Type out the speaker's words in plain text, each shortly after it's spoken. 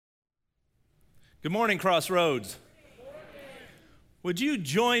Good morning, Crossroads. Would you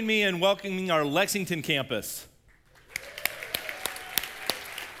join me in welcoming our Lexington campus?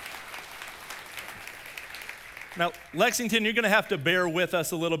 Now, Lexington, you're going to have to bear with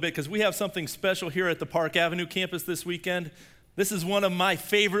us a little bit because we have something special here at the Park Avenue campus this weekend. This is one of my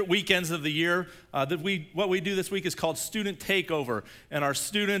favorite weekends of the year. What we do this week is called Student Takeover, and our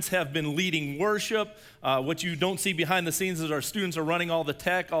students have been leading worship. What you don't see behind the scenes is our students are running all the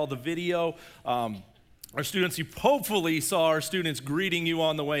tech, all the video. Our students, you hopefully saw our students greeting you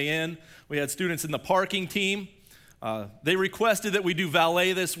on the way in. We had students in the parking team. They requested that we do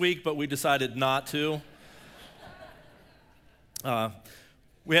valet this week, but we decided not to.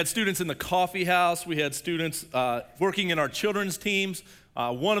 We had students in the coffee house. We had students working in our children's teams.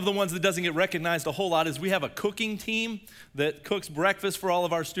 One of the ones that doesn't get recognized a whole lot is we have a cooking team that cooks breakfast for all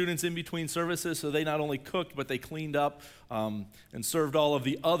of our students in between services. So they not only cooked, but they cleaned up and served all of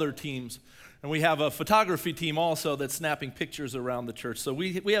the other teams. And we have a photography team also that's snapping pictures around the church. So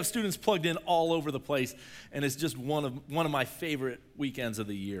we have students plugged in all over the place, and it's just one of my favorite weekends of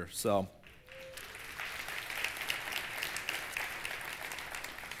the year. So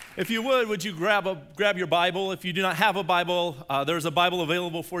if you would you grab your Bible? If you do not have a Bible, there's a Bible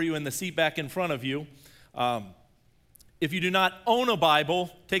available for you in the seat back in front of you. If you do not own a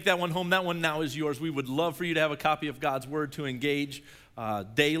Bible, take that one home. That one now is yours. We would love for you to have a copy of God's Word to engage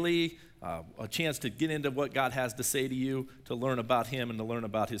daily, a chance to get into what God has to say to you, to learn about Him and to learn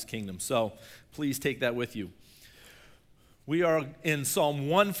about His kingdom. So please take that with you. We are in Psalm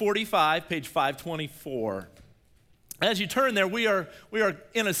 145, page 524. As you turn there, we are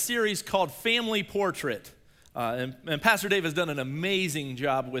in a series called Family Portrait. And Pastor Dave has done an amazing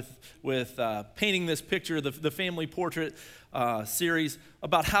job with painting this picture, the Family Portrait series,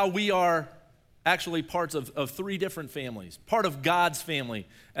 about how we are actually parts of three different families, part of God's family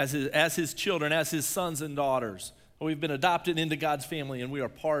as his children, as his sons and daughters. We've been adopted into God's family, and we are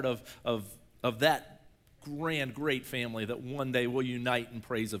part of that great family that one day will unite in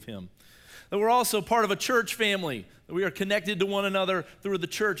praise of Him. That we're also part of a church family, that we are connected to one another through the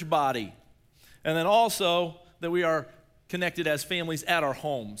church body. And then also that we are connected as families at our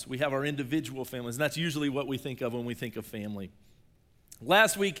homes. We have our individual families, and that's usually what we think of when we think of family.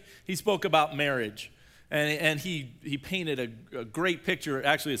 Last week, he spoke about marriage, and he painted a great picture.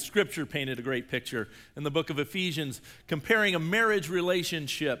 Actually, Scripture painted a great picture in the book of Ephesians, comparing a marriage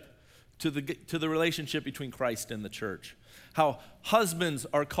relationship to the relationship between Christ and the church. How husbands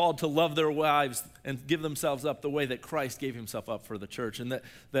are called to love their wives and give themselves up the way that Christ gave Himself up for the church, and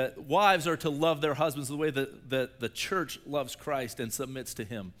that wives are to love their husbands the way that the church loves Christ and submits to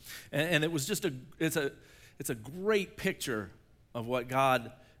Him. And it was just it's a great picture of what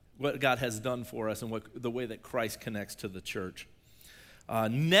God has done for us and the way that Christ connects to the church.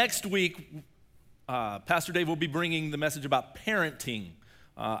 Next week, Pastor Dave will be bringing the message about parenting.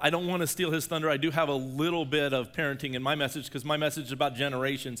 I don't want to steal his thunder. I do have a little bit of parenting in my message because my message is about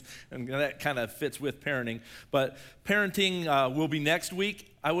generations, and that kind of fits with parenting. But parenting will be next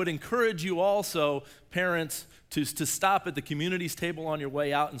week. I would encourage you also, parents, to stop at the communities table on your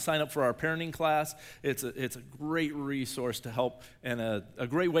way out and sign up for our parenting class. It's a great resource to help and a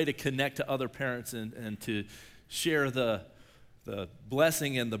great way to connect to other parents and to share the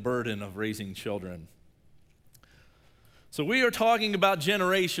blessing and the burden of raising children. So we are talking about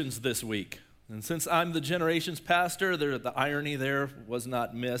generations this week. And since I'm the generations pastor, the irony there was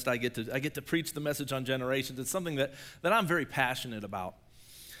not missed. I get to preach the message on generations. It's something that I'm very passionate about.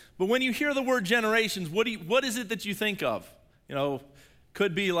 But when you hear the word generations, what is it that you think of? You know,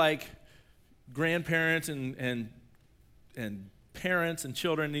 could be like grandparents and parents and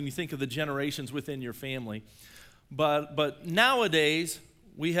children, and you think of the generations within your family. But nowadays,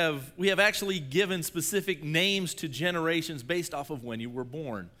 we have actually given specific names to generations based off of when you were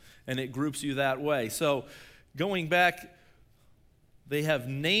born, and it groups you that way. So going back, they have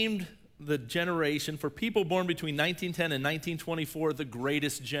named the generation for people born between 1910 and 1924 the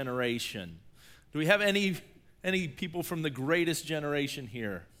greatest generation. Do we have any people from the greatest generation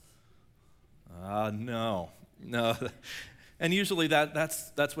here? No. And usually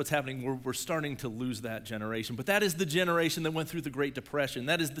that's what's happening. We're starting to lose that generation. But that is the generation that went through the Great Depression.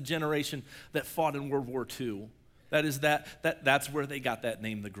 That is the generation that fought in World War II. That's where they got that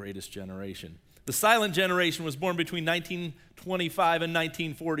name, the greatest generation. The silent generation was born between 1925 and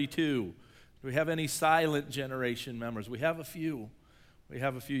 1942. Do we have any silent generation members? We have a few.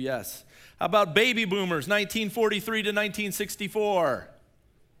 Yes. How about baby boomers, 1943 to 1964?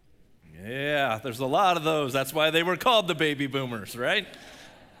 Yeah, there's a lot of those. That's why they were called the baby boomers, right?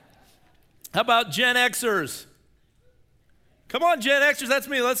 How about Gen Xers? Come on, Gen Xers, that's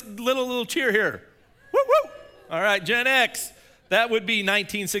me. Let's little cheer here. All right, Gen X. That would be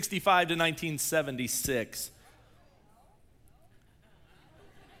 1965 to 1976.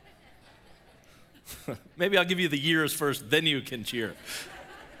 Maybe I'll give you the years first, then you can cheer.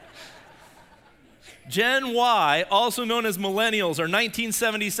 Gen Y, also known as millennials, are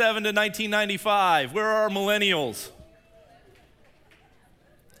 1977 to 1995. Where are our millennials?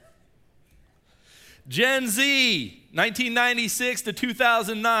 Gen Z, 1996 to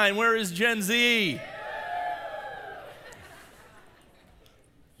 2009. Where is Gen Z?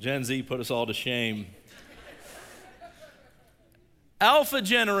 Gen Z put us all to shame. Alpha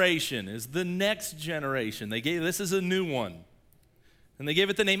generation is the next generation. This is a new one. And they gave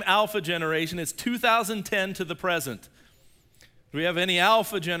it the name Alpha generation. It's 2010 to the present. Do we have any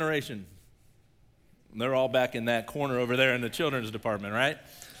Alpha generation? They're all back in that corner over there in the children's department, right?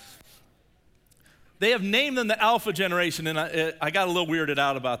 They have named them the Alpha generation, and I got a little weirded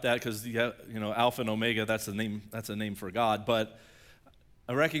out about that because Alpha and Omega, that's a name for God. But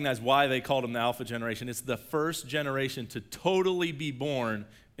I recognize why they called them the Alpha generation. It's the first generation to totally be born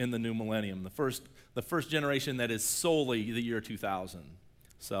in the new millennium. The first generation that is solely the year 2000.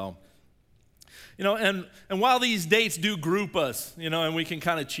 So, and while these dates do group us, and we can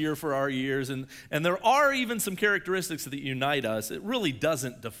kind of cheer for our years, and there are even some characteristics that unite us, it really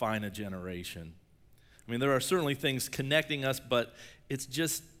doesn't define a generation. I mean, there are certainly things connecting us, but it's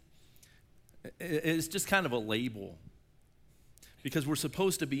just kind of a label because we're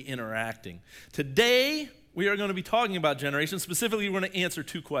supposed to be interacting. Today, we are going to be talking about generations. Specifically, we're going to answer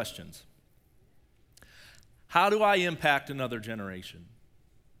two questions. How do I impact another generation?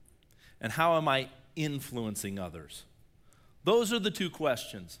 And how am I influencing others? Those are the two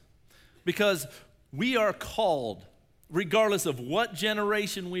questions. Because we are called, regardless of what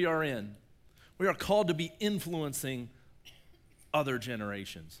generation we are in, we are called to be influencing other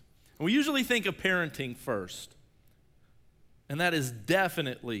generations. And we usually think of parenting first. And that is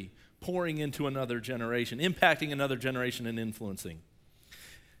definitely pouring into another generation, impacting another generation and influencing.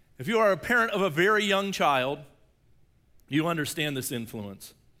 If you are a parent of a very young child, you understand this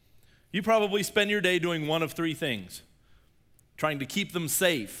influence. You probably spend your day doing one of three things: trying to keep them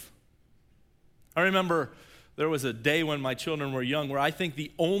safe. I remember there was a day when my children were young where I think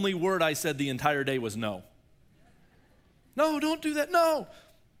the only word I said the entire day was no. No, don't do that. No,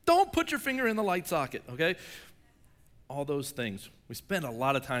 don't put your finger in the light socket, okay? All those things. We spend a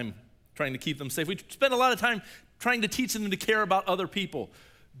lot of time trying to keep them safe. We spend a lot of time trying to teach them to care about other people.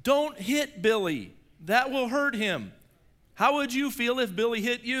 Don't hit Billy. That will hurt him. How would you feel if Billy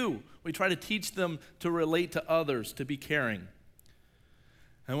hit you? We try to teach them to relate to others, to be caring.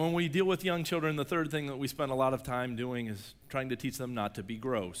 And when we deal with young children, the third thing that we spend a lot of time doing is trying to teach them not to be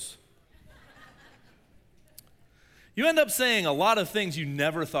gross. You end up saying a lot of things you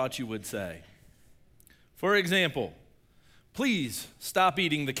never thought you would say. For example, please stop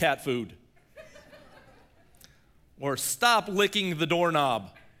eating the cat food. Or stop licking the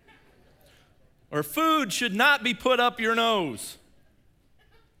doorknob. Or food should not be put up your nose.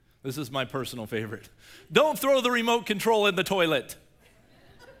 This is my personal favorite. Don't throw the remote control in the toilet.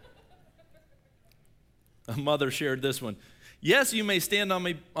 A mother shared this one. Yes, you may stand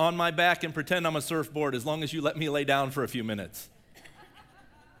on my back and pretend I'm a surfboard as long as you let me lay down for a few minutes.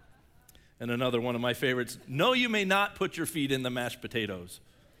 And another one of my favorites, no, you may not put your feet in the mashed potatoes.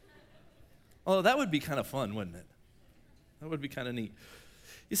 Although that would be kind of fun, wouldn't it? That would be kind of neat.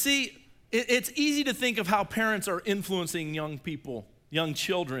 You see, it's easy to think of how parents are influencing young people, young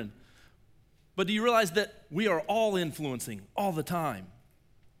children. But do you realize that we are all influencing all the time?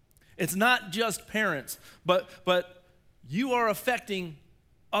 It's not just parents, but you are affecting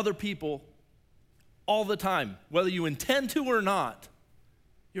other people all the time. Whether you intend to or not,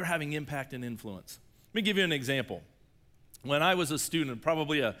 you're having impact and influence. Let me give you an example. When I was a student,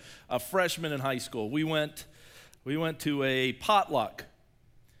 probably a freshman in high school, we went to a potluck.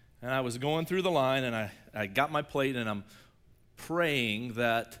 And I was going through the line, and I got my plate, and I'm praying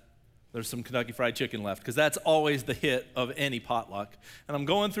that there's some Kentucky Fried Chicken left, because that's always the hit of any potluck. And I'm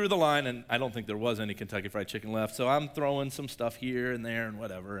going through the line, and I don't think there was any Kentucky Fried Chicken left, so I'm throwing some stuff here and there and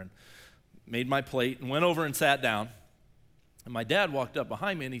whatever, and made my plate and went over and sat down. And my dad walked up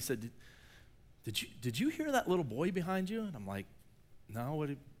behind me, and he said, did you hear that little boy behind you? And I'm like, no,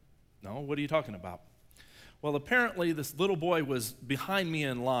 what are you talking about? Well, apparently this little boy was behind me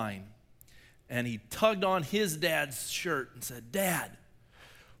in line, and he tugged on his dad's shirt and said, Dad,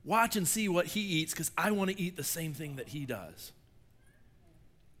 watch and see what he eats, because I want to eat the same thing that he does.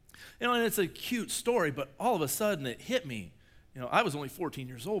 And it's a cute story, but all of a sudden it hit me. I was only 14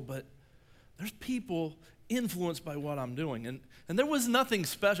 years old, but there's people influenced by what I'm doing. And there was nothing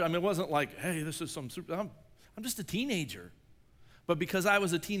special. I mean, it wasn't like, hey, this is some super, I'm just a teenager. But because I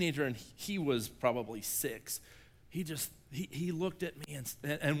was a teenager and he was probably 6, he looked at me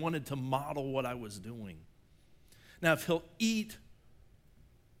and wanted to model what I was doing. Now, if he'll eat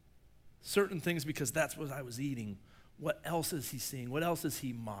certain things because that's what I was eating, what else is he seeing? What else is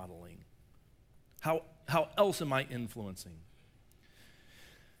he modeling? How else am I influencing?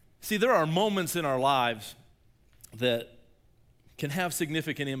 See, there are moments in our lives that can have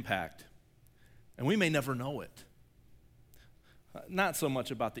significant impact, and we may never know it. Not so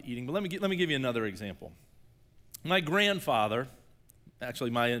much about the eating, but let me give you another example. My grandfather, actually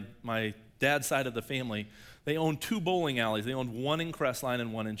my dad's side of the family, they owned 2 bowling alleys. They owned one in Crestline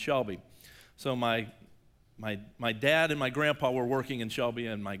and one in Shelby. So my dad and my grandpa were working in Shelby,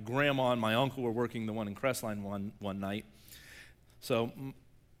 and my grandma and my uncle were working the one in Crestline one night. So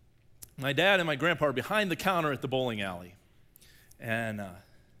my dad and my grandpa are behind the counter at the bowling alley. And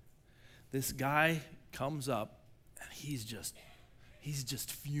this guy comes up, and he's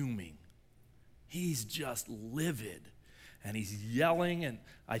just fuming. He's just livid. And he's yelling, and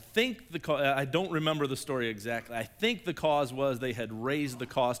I think I don't remember the story exactly. I think the cause was they had raised the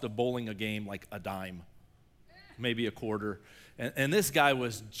cost of bowling a game like a dime, maybe a quarter. And this guy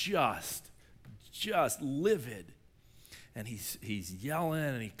was just livid. And he's yelling,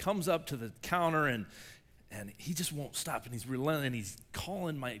 and he comes up to the counter, and he just won't stop, and he's relentless, and he's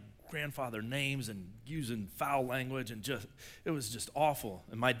calling my grandfather names and using foul language, and it was just awful.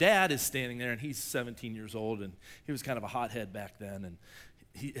 And my dad is standing there, and he's 17 years old, and he was kind of a hothead back then, and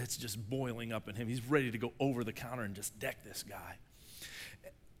it's just boiling up in him. He's ready to go over the counter and just deck this guy.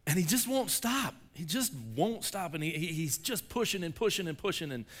 And he just won't stop. He just won't stop, and he's just pushing and pushing and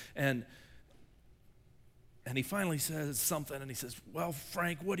pushing, and he finally says something, and he says, "Well,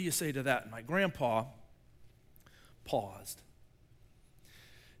 Frank, what do you say to that?" And my grandpa paused.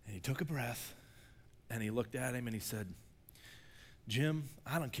 And he took a breath, and he looked at him, and he said, "Jim,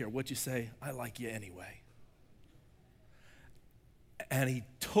 I don't care what you say. I like you anyway." And he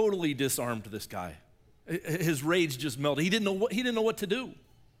totally disarmed this guy. His rage just melted. He didn't know what to do.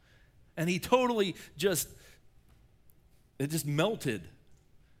 And he totally it just melted.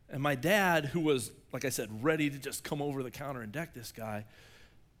 And my dad, who was, like I said, ready to just come over the counter and deck this guy,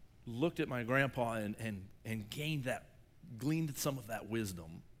 looked at my grandpa and gleaned some of that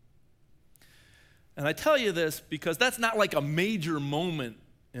wisdom. And I tell you this because that's not like a major moment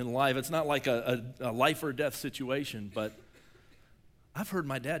in life. It's not like a life or death situation, but I've heard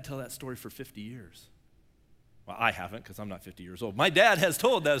my dad tell that story for 50 years. Well, I haven't, because I'm not 50 years old. My dad has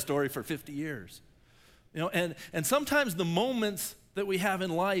told that story for 50 years. And sometimes the moments that we have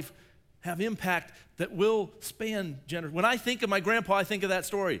in life have impact that will span generations. When I think of my grandpa, I think of that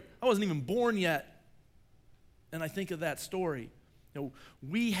story. I wasn't even born yet, and I think of that story.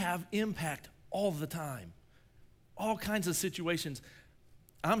 We have impact all the time, all kinds of situations.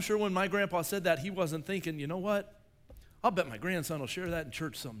 I'm sure when my grandpa said that, he wasn't thinking, you know what? I'll bet my grandson will share that in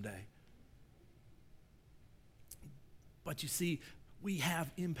church someday. But you see, we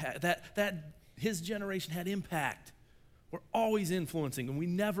have impact. That his generation had impact. We're always influencing, and we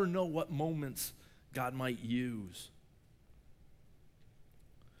never know what moments God might use.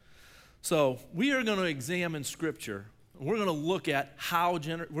 So we are going to examine Scripture. We're going to look at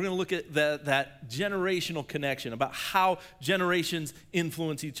that generational connection, about how generations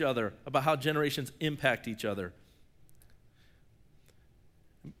influence each other, about how generations impact each other.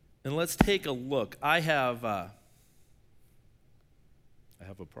 And let's take a look. I have a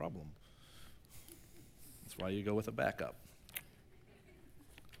problem. That's why you go with a backup.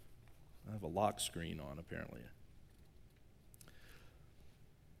 I have a lock screen on, apparently.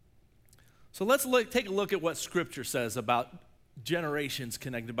 So let's take a look at what Scripture says about generations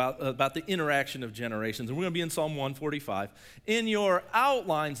connected, about the interaction of generations. And we're going to be in Psalm 145. In your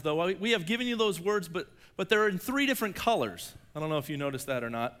outlines, though, we have given you those words, but they're in 3 different colors. I don't know if you noticed that or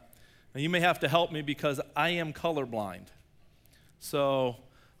not. Now, you may have to help me because I am colorblind. So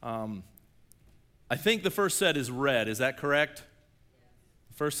I think the first set is red. Is that correct?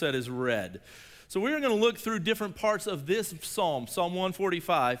 The first set is red. So we're going to look through different parts of this psalm, Psalm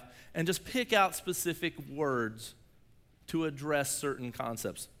 145, and just pick out specific words to address certain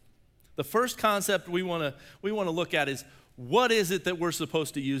concepts. The first concept we want to look at is, what is it that we're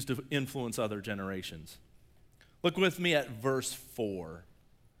supposed to use to influence other generations? Look with me at verse 4.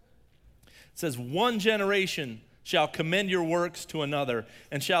 It says, "One generation shall commend your works to another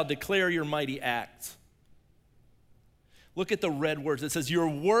and shall declare your mighty acts." Look at the red words. It says, your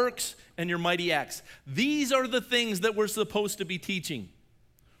works and your mighty acts. These are the things that we're supposed to be teaching.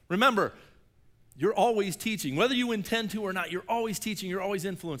 Remember, You're always teaching. Whether you intend to or not, you're always teaching, you're always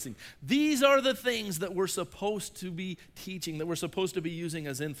influencing. These are the things that we're supposed to be teaching, that we're supposed to be using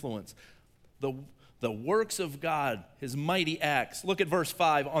as influence. The works of God, his mighty acts. Look at verse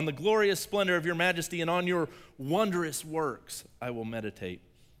 5. On the glorious splendor of your majesty and on your wondrous works I will meditate.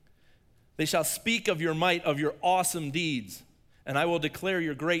 They shall speak of your might, of your awesome deeds, and I will declare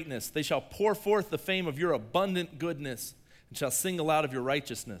your greatness. They shall pour forth the fame of your abundant goodness and shall sing aloud of your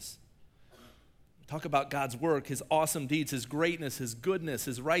righteousness. Talk about God's work, his awesome deeds, his greatness, his goodness,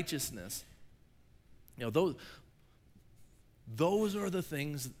 his righteousness. Those are the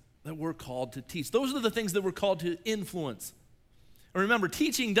things that we're called to teach. Those are the things that we're called to influence. And remember,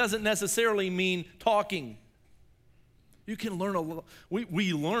 teaching doesn't necessarily mean talking. You can learn a lot.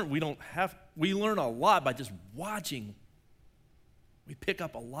 We learn a lot by just watching. We pick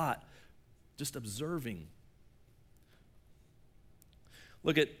up a lot just observing.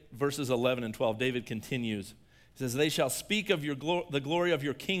 Look at verses 11 and 12. David continues. He says, they shall speak of the glory of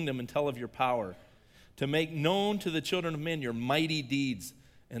your kingdom and tell of your power, to make known to the children of men your mighty deeds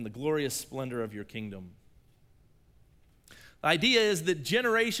and the glorious splendor of your kingdom. The idea is that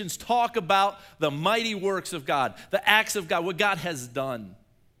generations talk about the mighty works of God, the acts of God, what God has done.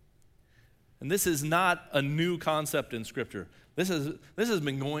 And this is not a new concept in Scripture. This has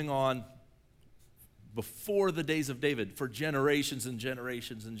been going on before the days of David for generations and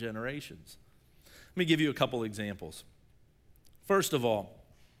generations and generations. Let me give you a couple examples. First of all,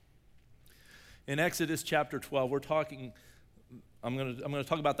 in Exodus chapter 12, I'm going to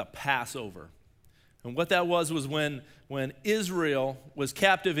talk about the Passover. And what that was when Israel was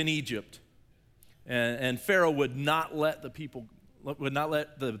captive in Egypt, and Pharaoh would not let the people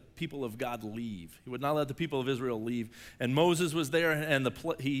of God leave. He would not let the people of Israel leave. And Moses was there, and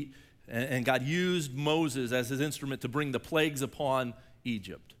God used Moses as his instrument to bring the plagues upon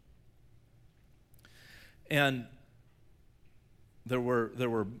Egypt. And there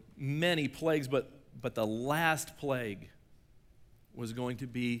were many plagues, but the last plague was going to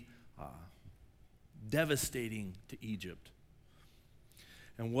be devastating to Egypt.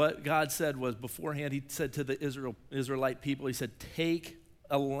 And what God said was beforehand, he said to the Israelite people, he said, take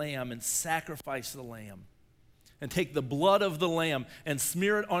a lamb and sacrifice the lamb. And take the blood of the lamb and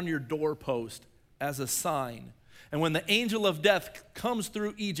smear it on your doorpost as a sign. And when the angel of death comes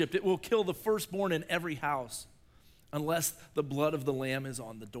through Egypt, it will kill the firstborn in every house, unless the blood of the lamb is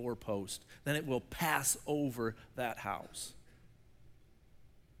on the doorpost. Then it will pass over that house.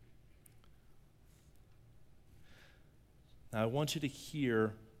 Now I want you to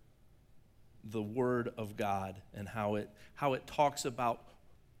hear the word of God and how it talks about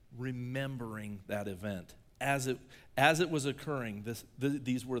remembering that event. As it was occurring,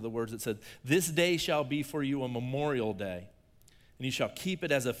 these were the words it said, this day shall be for you a memorial day, and you shall keep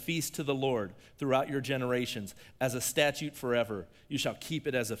it as a feast to the Lord throughout your generations, as a statute forever. You shall keep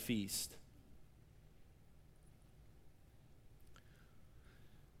it as a feast.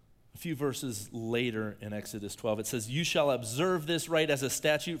 A few verses later in Exodus 12, it says, you shall observe this rite as a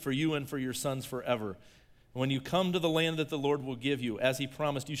statute for you and for your sons forever. When you come to the land that the Lord will give you, as he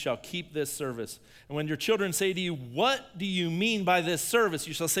promised, you shall keep this service. And when your children say to you, what do you mean by this service?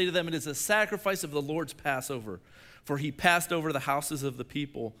 You shall say to them, it is a sacrifice of the Lord's Passover. For he passed over the houses of the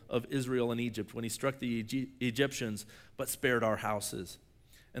people of Israel in Egypt when he struck the Egyptians, but spared our houses.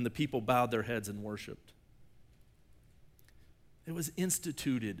 And the people bowed their heads and worshiped. It was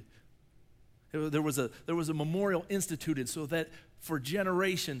instituted. There was a memorial instituted so that for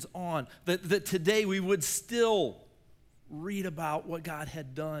generations on, that today we would still read about what God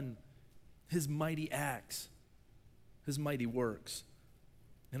had done, his mighty acts, his mighty works.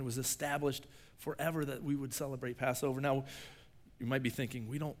 And it was established forever that we would celebrate Passover. Now, you might be thinking,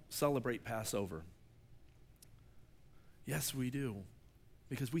 we don't celebrate Passover. Yes, we do,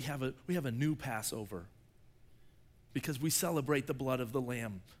 because we have a new Passover, because we celebrate the blood of the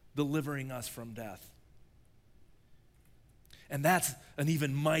Lamb delivering us from death. And that's an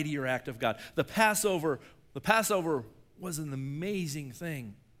even mightier act of God. The Passover was an amazing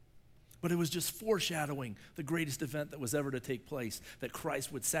thing, but it was just foreshadowing the greatest event that was ever to take place, that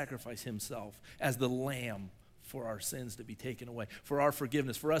Christ would sacrifice himself as the lamb for our sins to be taken away, for our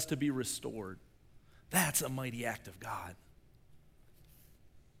forgiveness, for us to be restored. That's a mighty act of God.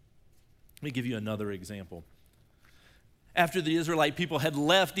 Let me give you another example. After the Israelite people had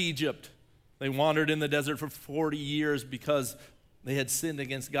left Egypt, they wandered in the desert for 40 years because they had sinned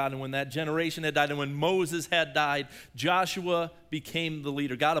against God. And when that generation had died, and when Moses had died, Joshua became the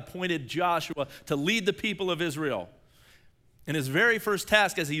leader. God appointed Joshua to lead the people of Israel. And his very first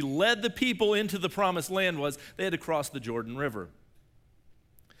task as he led the people into the promised land was they had to cross the Jordan River.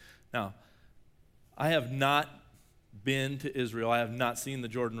 Now, I have not been to Israel. I have not seen the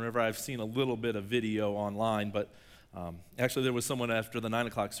Jordan River. I've seen a little bit of video online, but actually there was someone after the 9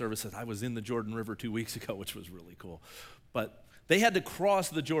 o'clock service that I was in the Jordan River 2 weeks ago, which was really cool. But they had to cross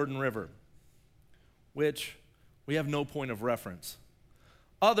the Jordan River, which we have no point of reference,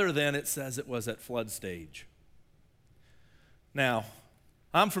 other than it says it was at flood stage. Now,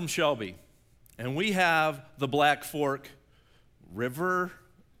 I'm from Shelby, and we have the Black Fork River.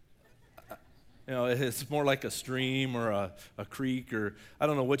 You know, it's more like a stream or a creek, or I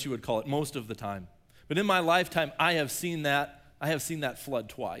don't know what you would call it most of the time. But in my lifetime, I have seen that flood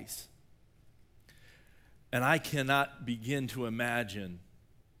twice. And I cannot begin to imagine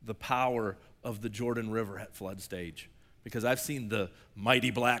the power of the Jordan River at flood stage, because I've seen the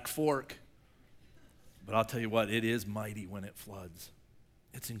mighty Black Fork. But I'll tell you what, it is mighty when it floods.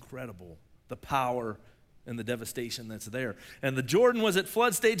 It's incredible, the power and the devastation that's there. And the Jordan was at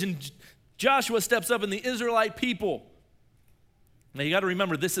flood stage, and Joshua steps up, and the Israelite people. Now you got to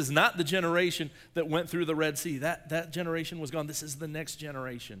remember, this is not the generation that went through the Red Sea. That generation was gone. This is the next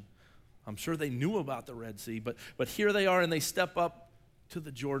generation. I'm sure they knew about the Red Sea, but here they are, and they step up to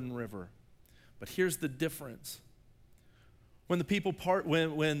the Jordan River. But here's the difference. When the people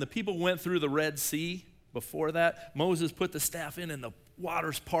went through the Red Sea, before that, Moses put the staff in, and the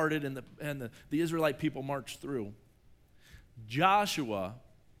waters parted, and the Israelite people marched through. Joshua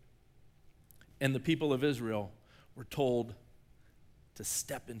and the people of Israel were told to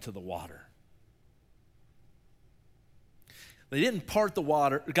step into the water. They didn't part the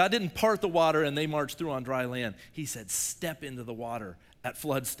water. God didn't part the water and they marched through on dry land. He said, step into the water at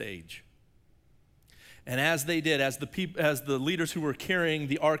flood stage. And as they did, as the leaders who were carrying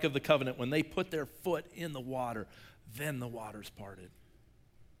the Ark of the Covenant, when they put their foot in the water, then the waters parted.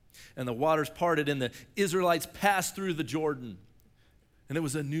 And the waters parted, and the Israelites passed through the Jordan. And it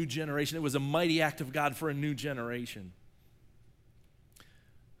was a new generation. It was a mighty act of God for a new generation.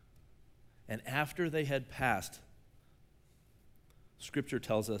 And after they had passed, Scripture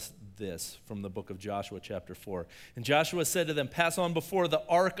tells us this from the book of Joshua chapter 4. And Joshua said to them, pass on before the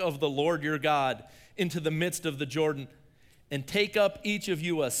ark of the Lord your God into the midst of the Jordan, and take up each of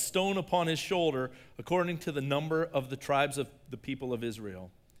you a stone upon his shoulder, according to the number of the tribes of the people of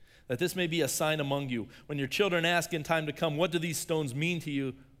Israel, that this may be a sign among you. When your children ask in time to come, what do these stones mean to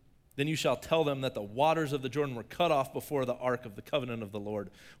you? Then you shall tell them that the waters of the Jordan were cut off before the ark of the covenant of the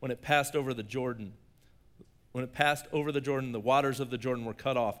Lord, when it passed over the Jordan. When it passed over the Jordan, the waters of the Jordan were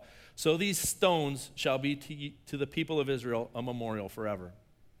cut off. So these stones shall be to the people of Israel a memorial forever.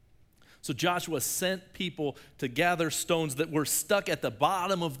 So Joshua sent people to gather stones that were stuck at the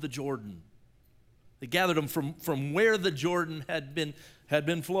bottom of the Jordan. They gathered them from where the Jordan had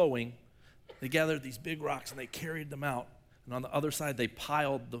been flowing. They gathered these big rocks and they carried them out. And on the other side, they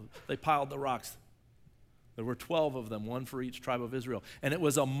piled the rocks. There were 12 of them, one for each tribe of Israel. And it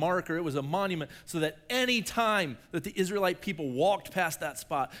was a marker, it was a monument, so that any time that the Israelite people walked past that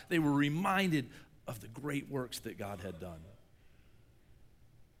spot, they were reminded of the great works that God had done.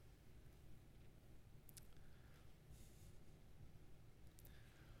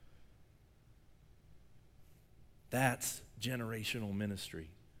 That's generational ministry.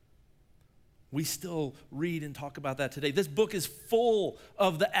 We still read and talk about that today. This book is full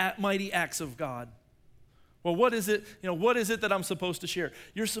of the mighty acts of God. Well, what is it? What is it that I'm supposed to share?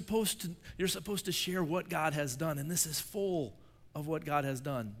 You're supposed to share what God has done, and this is full of what God has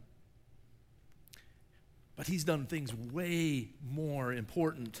done. But he's done things way more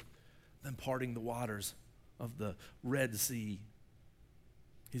important than parting the waters of the Red Sea.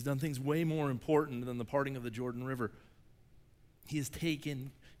 He's done things way more important than the parting of the Jordan River. He has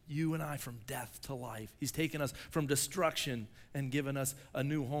taken you and I from death to life. He's taken us from destruction and given us a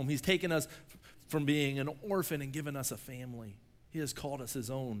new home. He's taken us from being an orphan and given us a family. He has called us his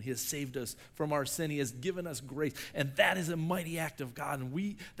own. He has saved us from our sin. He has given us grace. And that is a mighty act of God.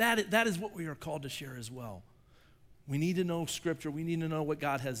 And that is what we are called to share as well. We need to know Scripture. We need to know what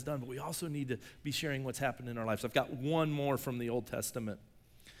God has done. But we also need to be sharing what's happened in our lives. I've got one more from the Old Testament.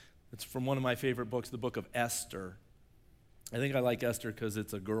 It's from one of my favorite books, the book of Esther. I think I like Esther because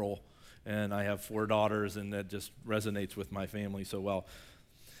it's a girl, and I have 4 daughters, and that just resonates with my family so well.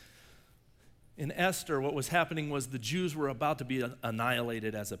 In Esther, what was happening was the Jews were about to be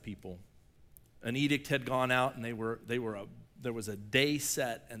annihilated as a people. An edict had gone out, and there was a day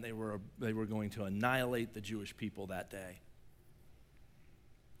set, and they were going to annihilate the Jewish people that day.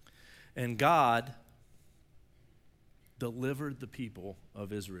 And God delivered the people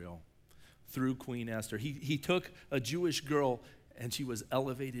of Israel through Queen Esther. He took a Jewish girl, and she was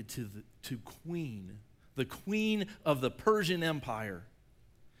elevated to queen, the queen of the Persian Empire.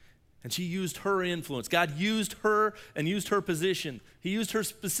 And she used her influence. God used her and used her position. He used her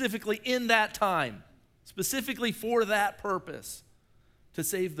specifically in that time, specifically for that purpose, to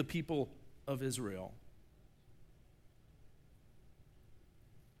save the people of Israel.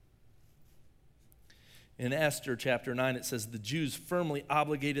 In Esther chapter 9, it says, the Jews firmly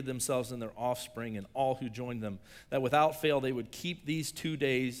obligated themselves and their offspring and all who joined them, that without fail they would keep these 2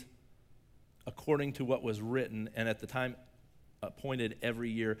 days according to what was written, and at the time appointed every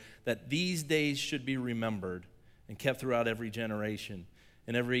year, that these days should be remembered and kept throughout every generation,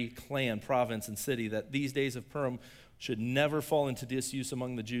 in every clan, province, and city, that these days of Purim should never fall into disuse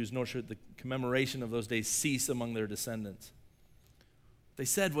among the Jews, nor should the commemoration of those days cease among their descendants. What they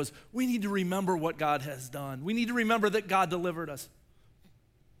said was, we need to remember what God has done. We need to remember that God delivered us.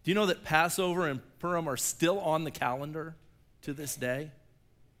 Do you know that Passover and Purim are still on the calendar to this day?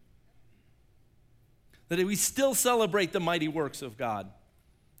 That we still celebrate the mighty works of God.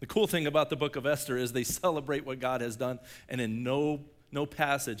 The cool thing about the book of Esther is they celebrate what God has done, and in no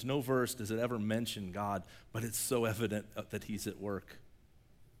passage, no verse does it ever mention God, but it's so evident that he's at work.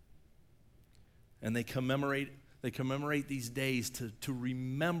 And they commemorate these days to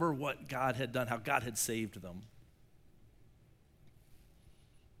remember what God had done, how God had saved them.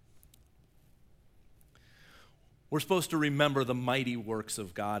 We're supposed to remember the mighty works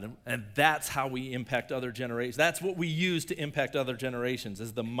of God, and that's how we impact other generations. That's what we use to impact other generations,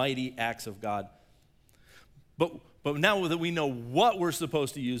 is the mighty acts of God. But now that we know what we're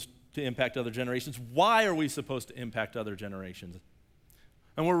supposed to use to impact other generations, why are we supposed to impact other generations?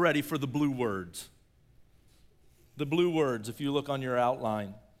 And we're ready for the blue words. The blue words, if you look on your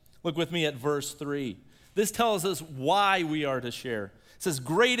outline. Look with me at verse 3. This tells us why we are to share. It says,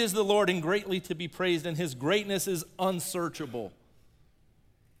 great is the Lord and greatly to be praised, and his greatness is unsearchable.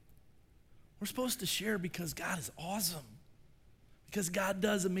 We're supposed to share because God is awesome, because God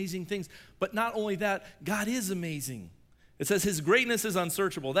does amazing things. But not only that, God is amazing. It says his greatness is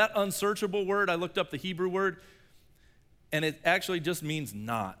unsearchable. That unsearchable word, I looked up the Hebrew word, and it actually just means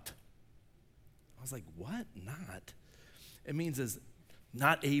not. I was like, what? Not? It means as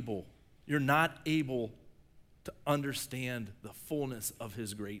not able. You're not able to understand the fullness of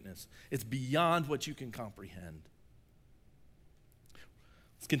his greatness. It's beyond what you can comprehend.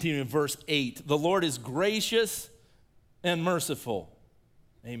 Let's continue in verse 8. The Lord is gracious and merciful.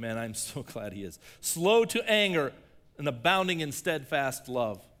 Amen. I'm so glad he is. Slow to anger and abounding in steadfast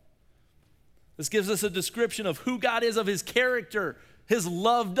love. This gives us a description of who God is, of his character. His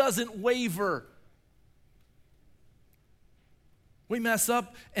love doesn't waver. We mess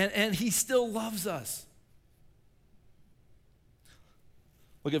up, and he still loves us.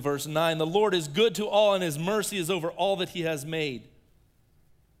 Look at verse 9. The Lord is good to all, and his mercy is over all that he has made.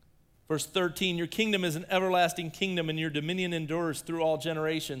 Verse 13, your kingdom is an everlasting kingdom, and your dominion endures through all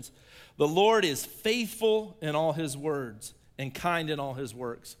generations. The Lord is faithful in all his words and kind in all his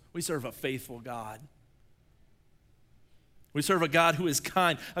works. We serve a faithful God. We serve a God who is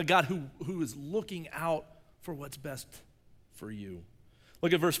kind, a God who is looking out for what's best for you.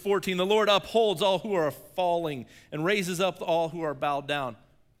 Look at verse 14. The Lord upholds all who are falling and raises up all who are bowed down.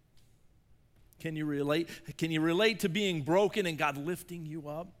 Can you relate? Can you relate to being broken and God lifting you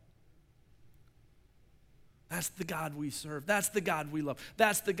up? That's the God we serve. That's the God we love.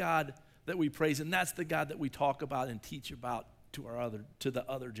 That's the God that we praise, and that's the God that we talk about and teach about to the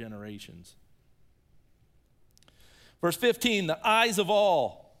other generations. Verse 15, the eyes of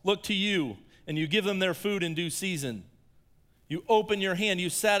all look to you, and you give them their food in due season. You open your hand, you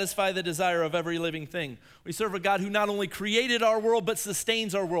satisfy the desire of every living thing. We serve a God who not only created our world, but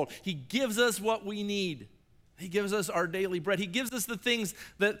sustains our world. He gives us what we need. He gives us our daily bread. He gives us the things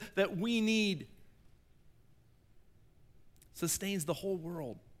that we need. Sustains the whole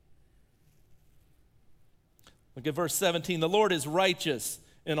world. Look at verse 17. The Lord is righteous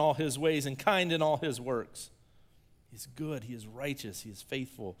in all his ways and kind in all his works. He's good, he is righteous, he is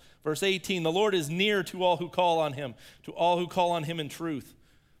faithful. Verse 18, the Lord is near to all who call on him in truth.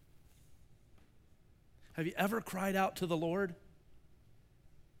 Have you ever cried out to the Lord?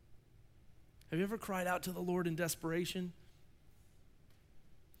 Have you ever cried out to the Lord in desperation?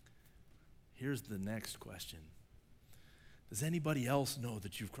 Here's the next question. Does anybody else know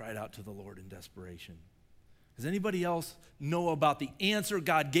that you've cried out to the Lord in desperation? Does anybody else know about the answer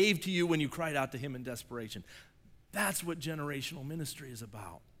God gave to you when you cried out to him in desperation? That's what generational ministry is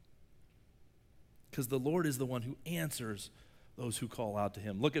about. Because the Lord is the one who answers those who call out to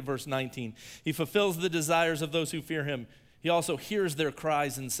him. Look at verse 19. He fulfills the desires of those who fear him. He also hears their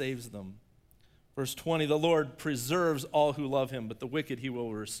cries and saves them. Verse 20, the Lord preserves all who love him, but the wicked he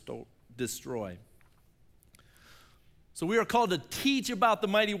will destroy. So we are called to teach about the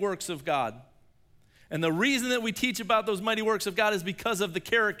mighty works of God. And the reason that we teach about those mighty works of God is because of the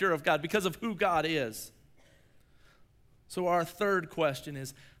character of God, because of who God is. So our third question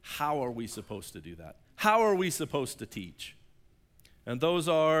is, how are we supposed to do that? How are we supposed to teach? And those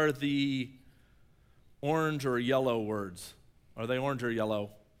are the orange or yellow words. Are they orange or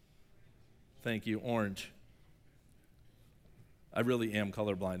yellow? Thank you, orange. I really am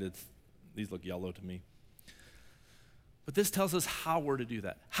colorblind. These look yellow to me. But this tells us how we're to do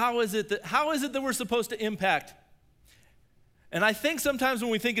that. How is it that we're supposed to impact? And I think sometimes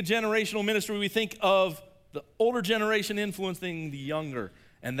when we think of generational ministry, we think of the older generation influencing the younger.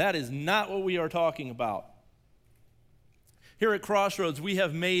 And that is not what we are talking about. Here at Crossroads, we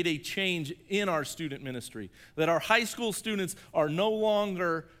have made a change in our student ministry, that our high school students are no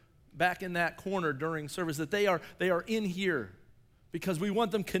longer back in that corner during service, that they are in here because we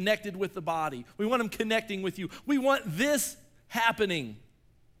want them connected with the body. We want them connecting with you. We want this happening.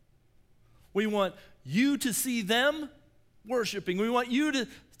 We want you to see them worshiping. We want you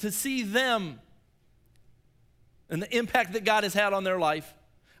to see them and the impact that God has had on their life.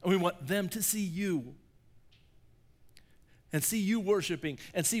 And we want them to see you and see you worshiping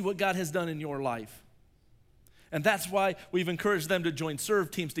and see what God has done in your life. And that's why we've encouraged them to join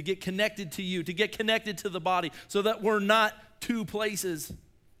serve teams, to get connected to you, to get connected to the body, so that we're not two places.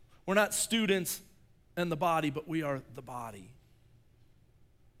 We're not students and the body, but we are the body.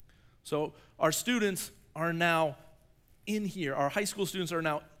 So our students are now in here. Our high school students are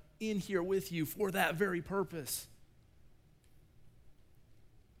now in here with you for that very purpose.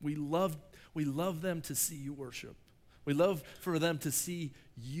 We love them to see you worship. We love for them to see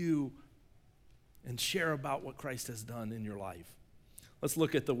you and share about what Christ has done in your life. Let's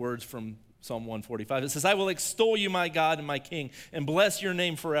look at the words from Psalm 145. It says, I will extol you, my God and my King, and bless your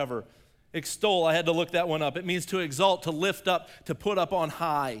name forever. Extol, I had to look that one up. It means to exalt, to lift up, to put up on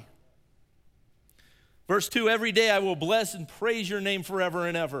high. Verse 2, every day I will bless and praise your name forever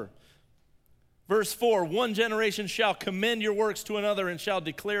and ever. Verse 4, one generation shall commend your works to another and shall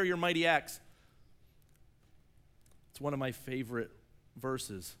declare your mighty acts. It's one of my favorite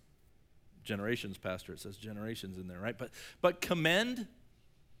verses. Generations, Pastor, it says generations in there, right? But commend,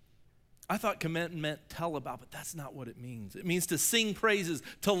 I thought commend meant tell about, but that's not what it means. It means to sing praises,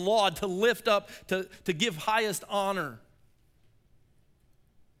 to laud, to lift up, to give highest honor.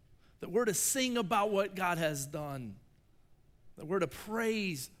 That we're to sing about what God has done. That we're to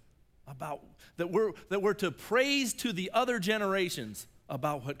praise about, that we're to praise to the other generations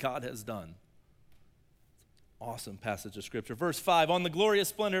about what God has done. Awesome passage of Scripture. Verse 5, on the glorious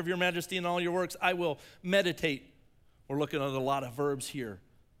splendor of your majesty and all your works, I will meditate. We're looking at a lot of verbs here.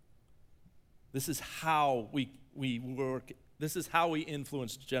 This is how we work. This is how we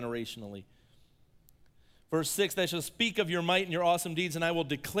influence generationally. Verse 6, they shall speak of your might and your awesome deeds, and I will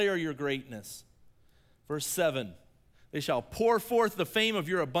declare your greatness. Verse 7, they shall pour forth the fame of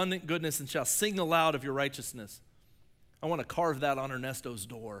your abundant goodness and shall sing aloud of your righteousness. I want to carve that on Ernesto's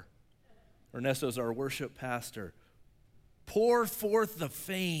door. Ernesto's our worship pastor. Pour forth the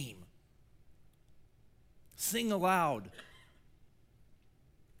fame. Sing aloud.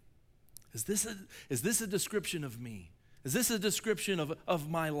 Is this a description of me? Is this a description of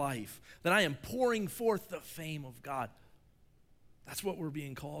my life? That I am pouring forth the fame of God. That's what we're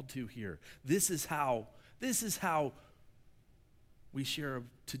being called to here. This is how we share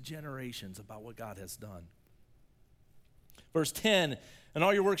to generations about what God has done. Verse 10, and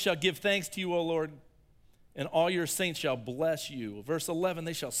all your works shall give thanks to you, O Lord, and all your saints shall bless you. Verse 11,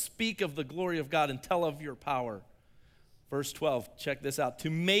 they shall speak of the glory of God and tell of your power. Verse 12, check this out, to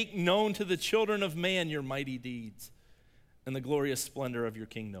make known to the children of man your mighty deeds and the glorious splendor of your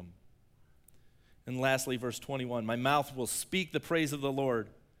kingdom. And lastly, verse 21, my mouth will speak the praise of the Lord,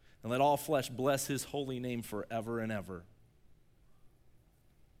 and let all flesh bless his holy name forever and ever.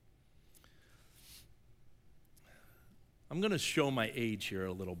 I'm going to show my age here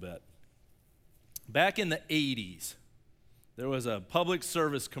a little bit. Back in the 80s, there was a public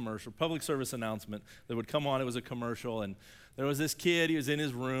service commercial, public service announcement that would come on. It was a commercial, and there was this kid. He was in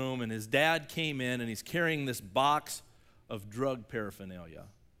his room, and his dad came in, and he's carrying this box of drug paraphernalia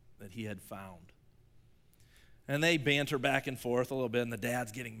that he had found. And they banter back and forth a little bit, and the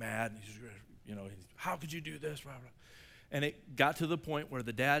dad's getting mad. He's, how could you do this? And it got to the point where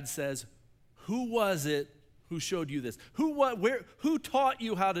the dad says, who was it who showed you this? Who taught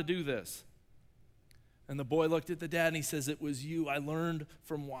you how to do this? And the boy looked at the dad and he says, it was you. I learned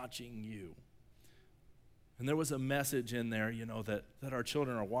from watching you. And there was a message in there, that our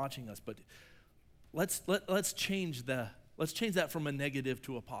children are watching us. But let's change that from a negative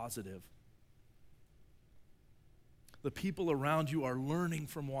to a positive. the people around you are learning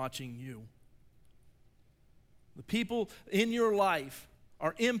from watching you. The people in your life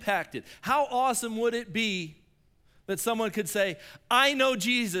are impacted. How awesome would it be that someone could say, I know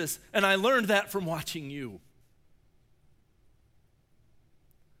Jesus, and I learned that from watching you?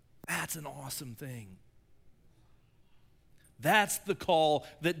 That's an awesome thing. That's the call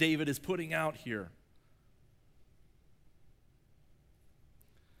that David is putting out here.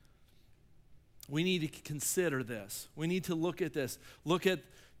 We need to consider this. We need to look at this.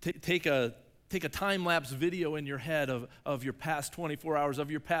 Take a time-lapse video in your head of your past 24 hours, of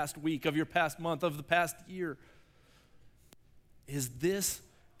your past week, of your past month, of the past year. Is this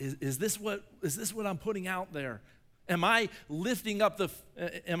what I'm putting out there? Am I lifting up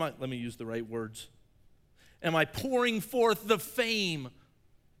let me use the right words. Am I pouring forth the fame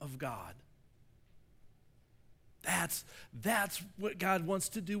of God? That's what God wants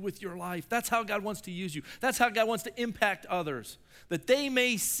to do with your life. That's how God wants to use you. That's how God wants to impact others, that they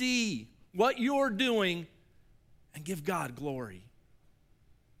may see what you're doing and give God glory.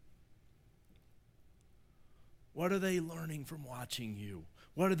 What are they learning from watching you?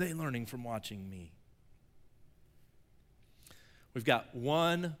 What are they learning from watching me? We've got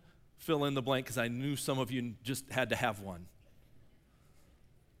one fill in the blank because I knew some of you just had to have one.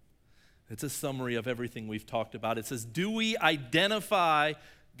 It's a summary of everything we've talked about. It says, do we identify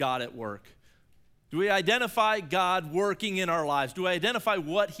God at work? Do we identify God working in our lives? Do we identify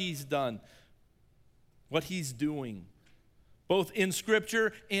what He's done, what He's doing, both in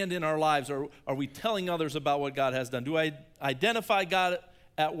Scripture and in our lives? Are we telling others about what God has done? Do I identify God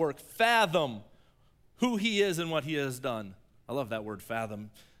at work? Fathom who He is and what He has done. I love that word,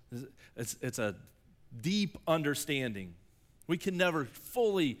 fathom. It's a deep understanding. We can never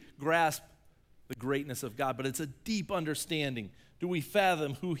fully grasp the greatness of God, but it's a deep understanding. Do we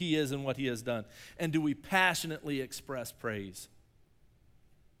fathom who He is and what He has done? And do we passionately express praise?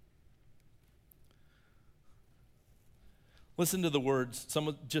 Listen to the words.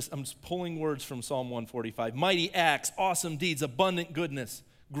 I'm just pulling words from Psalm 145. Mighty acts, awesome deeds, abundant goodness,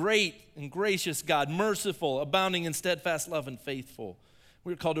 great and gracious God, merciful, abounding in steadfast love and faithful.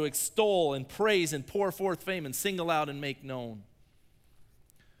 We're called to extol and praise and pour forth fame and sing aloud and make known.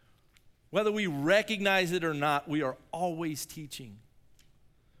 Whether we recognize it or not, we are always teaching.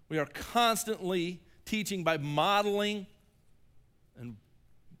 We are constantly teaching by modeling and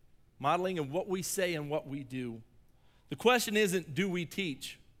what we say and what we do. The question isn't, do we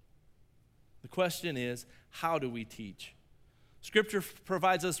teach? The question is, how do we teach? Scripture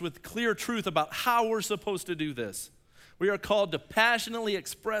provides us with clear truth about how we're supposed to do this. We are called to passionately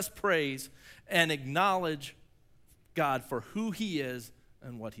express praise and acknowledge God for who He is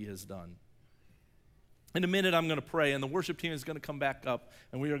and what He has done. In a minute, I'm going to pray, and the worship team is going to come back up,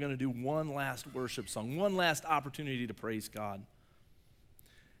 and we are going to do one last worship song, one last opportunity to praise God.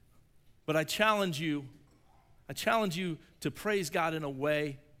 But I challenge you to praise God in a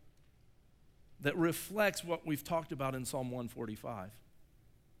way that reflects what we've talked about in Psalm 145.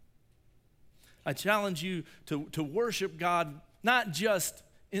 I challenge you to worship God not just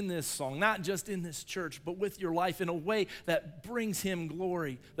in this song, not just in this church, but with your life in a way that brings Him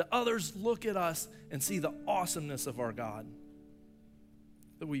glory, that others look at us and see the awesomeness of our God,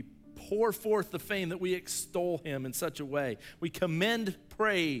 that we pour forth the fame, that we extol Him in such a way. We commend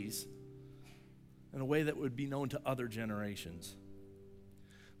praise in a way that would be known to other generations,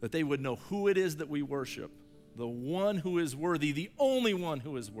 that they would know who it is that we worship, the one who is worthy, the only one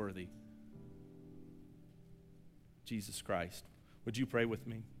who is worthy, Jesus Christ. Would you pray with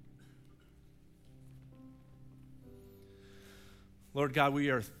me? Lord God, we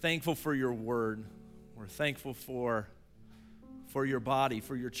are thankful for your word. We're thankful for your body,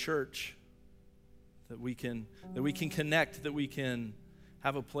 for your church, that we can connect, that we can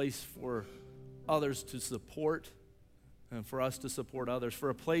have a place for others to support and for us to support others,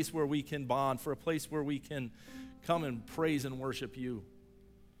 for a place where we can bond, for a place where we can come and praise and worship you.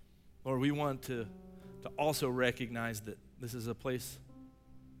 Lord, we want to also recognize that this is a place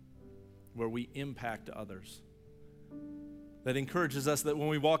where we impact others, that encourages us that when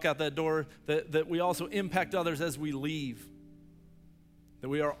we walk out that door, that we also impact others as we leave, that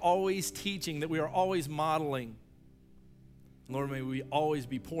we are always teaching, that we are always modeling. Lord, may we always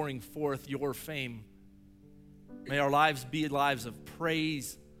be pouring forth your fame. May our lives be lives of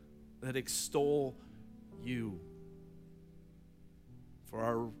praise that extol you. For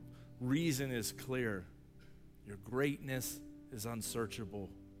our reason is clear. Your greatness is unsearchable.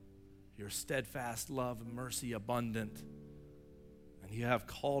 Your steadfast love and mercy abundant. And you have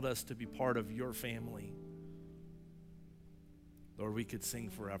called us to be part of your family. Lord, we could sing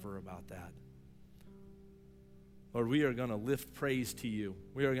forever about that. Lord, we are going to lift praise to you.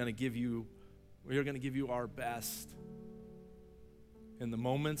 We are going to give you our best in the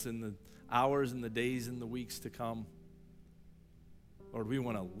moments and the hours and the days and the weeks to come. Lord, we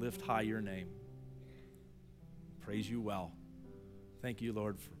want to lift high your name. Praise you well. Thank you,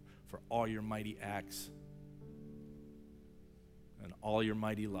 Lord, for all your mighty acts and all your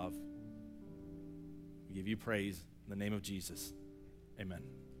mighty love. We give you praise in the name of Jesus.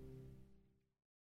 Amen.